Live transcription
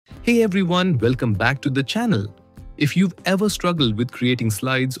Hey everyone, welcome back to the channel. If you've ever struggled with creating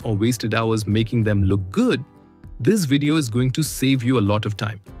slides or wasted hours making them look good, this video is going to save you a lot of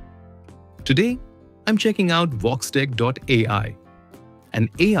time. Today, I'm checking out VoxDeck.ai, an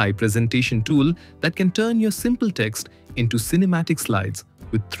AI presentation tool that can turn your simple text into cinematic slides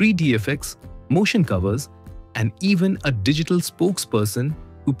with 3D effects, motion covers, and even a digital spokesperson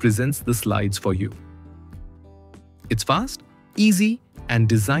who presents the slides for you. It's fast, easy, and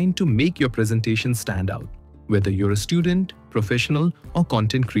designed to make your presentation stand out, whether you're a student, professional, or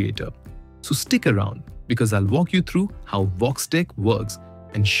content creator. So stick around because I'll walk you through how VoxDeck works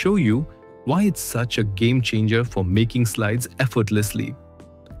and show you why it's such a game changer for making slides effortlessly.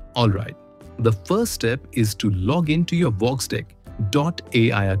 Alright, the first step is to log into your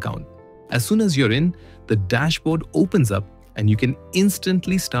VoxDeck.ai account. As soon as you're in, the dashboard opens up and you can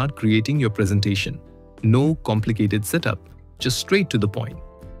instantly start creating your presentation. No complicated setup, just straight to the point.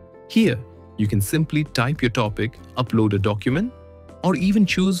 Here, you can simply type your topic, upload a document, or even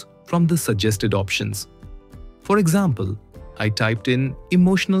choose from the suggested options. For example, I typed in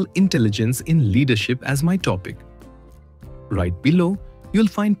emotional intelligence in leadership as my topic. Right below, you'll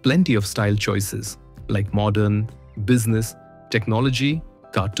find plenty of style choices like modern, business, technology,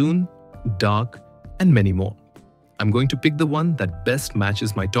 cartoon, dark, and many more. I'm going to pick the one that best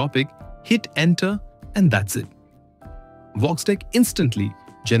matches my topic, hit enter, and that's it. VoxDeck instantly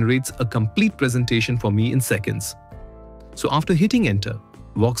generates a complete presentation for me in seconds. So after hitting enter,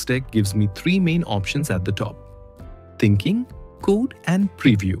 VoxDeck gives me three main options at the top: thinking, code, and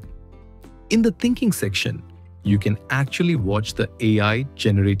preview. In the thinking section, you can actually watch the AI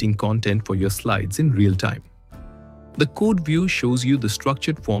generating content for your slides in real time. The code view shows you the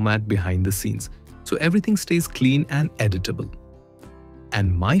structured format behind the scenes, so everything stays clean and editable.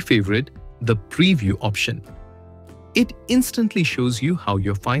 And my favorite, the preview option. It instantly shows you how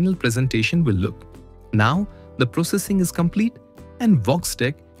your final presentation will look. Now, the processing is complete and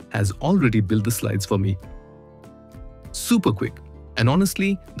VoxDeck has already built the slides for me. Super quick, and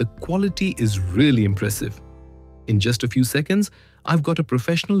honestly, the quality is really impressive. In just a few seconds, I've got a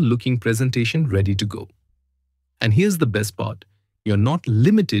professional-looking presentation ready to go. And here's the best part, you're not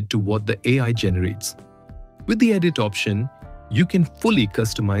limited to what the AI generates. With the edit option, you can fully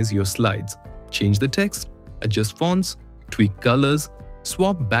customize your slides, change the text, adjust fonts, tweak colors,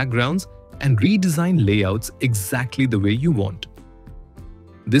 swap backgrounds, and redesign layouts exactly the way you want.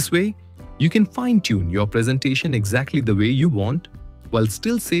 This way, you can fine-tune your presentation exactly the way you want, while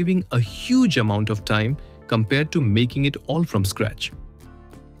still saving a huge amount of time compared to making it all from scratch.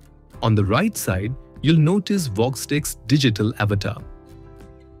 On the right side, you'll notice VoxDeck's digital avatar.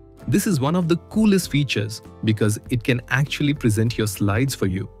 This is one of the coolest features because it can actually present your slides for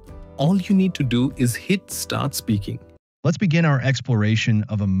you. All you need to do is hit Start Speaking. Let's begin our exploration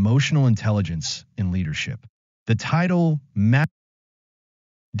of emotional intelligence in leadership. The title,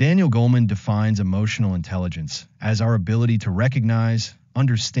 Daniel Goleman defines emotional intelligence as our ability to recognize,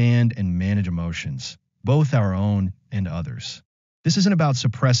 understand, and manage emotions, both our own and others. This isn't about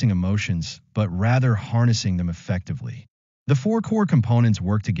suppressing emotions, but rather harnessing them effectively. The four core components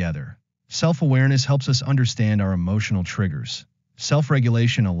work together. Self-awareness helps us understand our emotional triggers.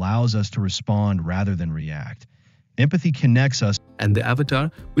 Self-regulation allows us to respond rather than react. Empathy connects us, and the avatar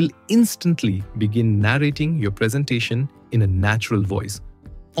will instantly begin narrating your presentation in a natural voice,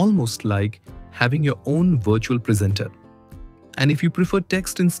 almost like having your own virtual presenter. And if you prefer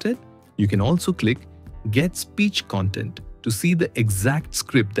text instead, you can also click Get Speech Content to see the exact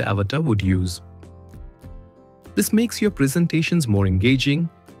script the avatar would use. This makes your presentations more engaging,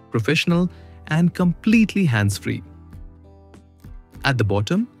 professional, and completely hands-free. At the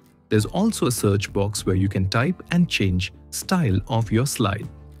bottom, there's also a search box where you can type and change style of your slide.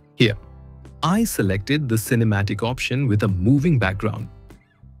 Here, I selected the cinematic option with a moving background.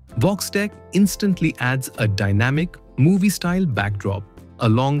 VoxDeck instantly adds a dynamic, movie-style backdrop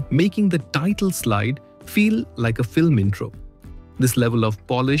along, making the title slide feel like a film intro. This level of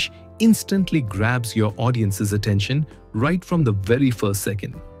polish instantly grabs your audience's attention right from the very first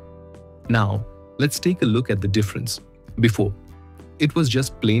second. Now, let's take a look at the difference. Before, it was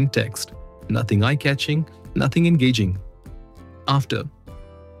just plain text, nothing eye-catching, nothing engaging. After,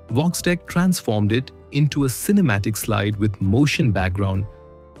 VoxDeck transformed it into a cinematic slide with motion background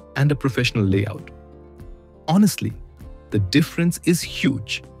and a professional layout. Honestly, the difference is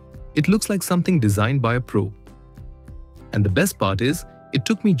huge. It looks like something designed by a pro. And the best part is, it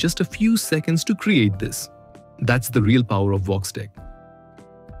took me just a few seconds to create this. That's the real power of VoxDeck.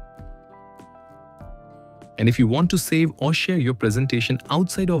 And if you want to save or share your presentation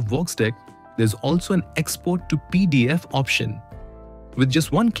outside of VoxDeck, there's also an export to PDF option. With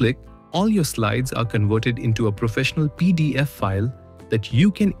just one click, all your slides are converted into a professional PDF file that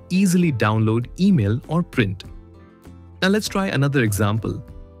you can easily download, email, or print. Now let's try another example.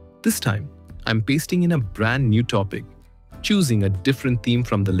 This time, I'm pasting in a brand new topic, choosing a different theme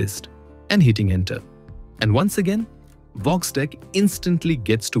from the list, and hitting enter. And once again, VoxDeck instantly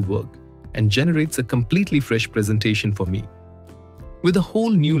gets to work and generates a completely fresh presentation for me, with a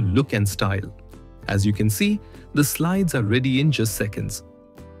whole new look and style. As you can see, the slides are ready in just seconds,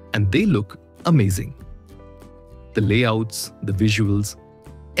 and they look amazing. The layouts, the visuals,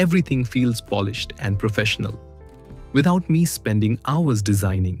 everything feels polished and professional. Without me spending hours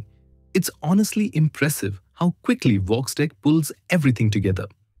designing, it's honestly impressive how quickly VoxDeck pulls everything together.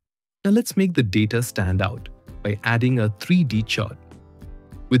 Now let's make the data stand out by adding a 3D chart.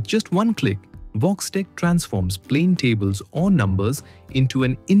 With just one click, VoxDeck transforms plain tables or numbers into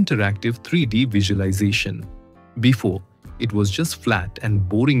an interactive 3D visualization. Before, it was just flat and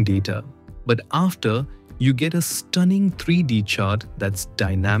boring data, but after, you get a stunning 3D chart that's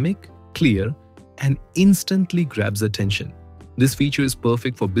dynamic, clear, and instantly grabs attention. This feature is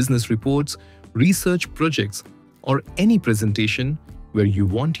perfect for business reports, research projects, or any presentation where you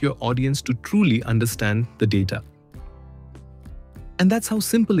want your audience to truly understand the data. And that's how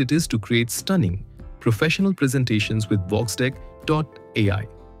simple it is to create stunning, professional presentations with VoxDeck.ai.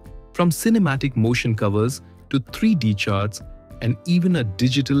 From cinematic motion covers to 3D charts and even a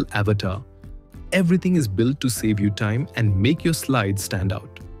digital avatar, everything is built to save you time and make your slides stand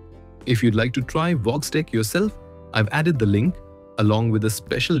out. If you'd like to try VoxDeck yourself, I've added the link along with a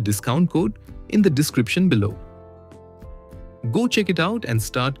special discount code in the description below. Go check it out and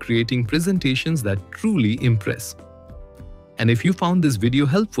start creating presentations that truly impress. And if you found this video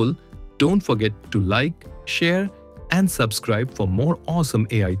helpful, don't forget to like, share, and subscribe for more awesome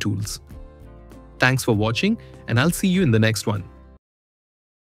AI tools. Thanks for watching, and I'll see you in the next one.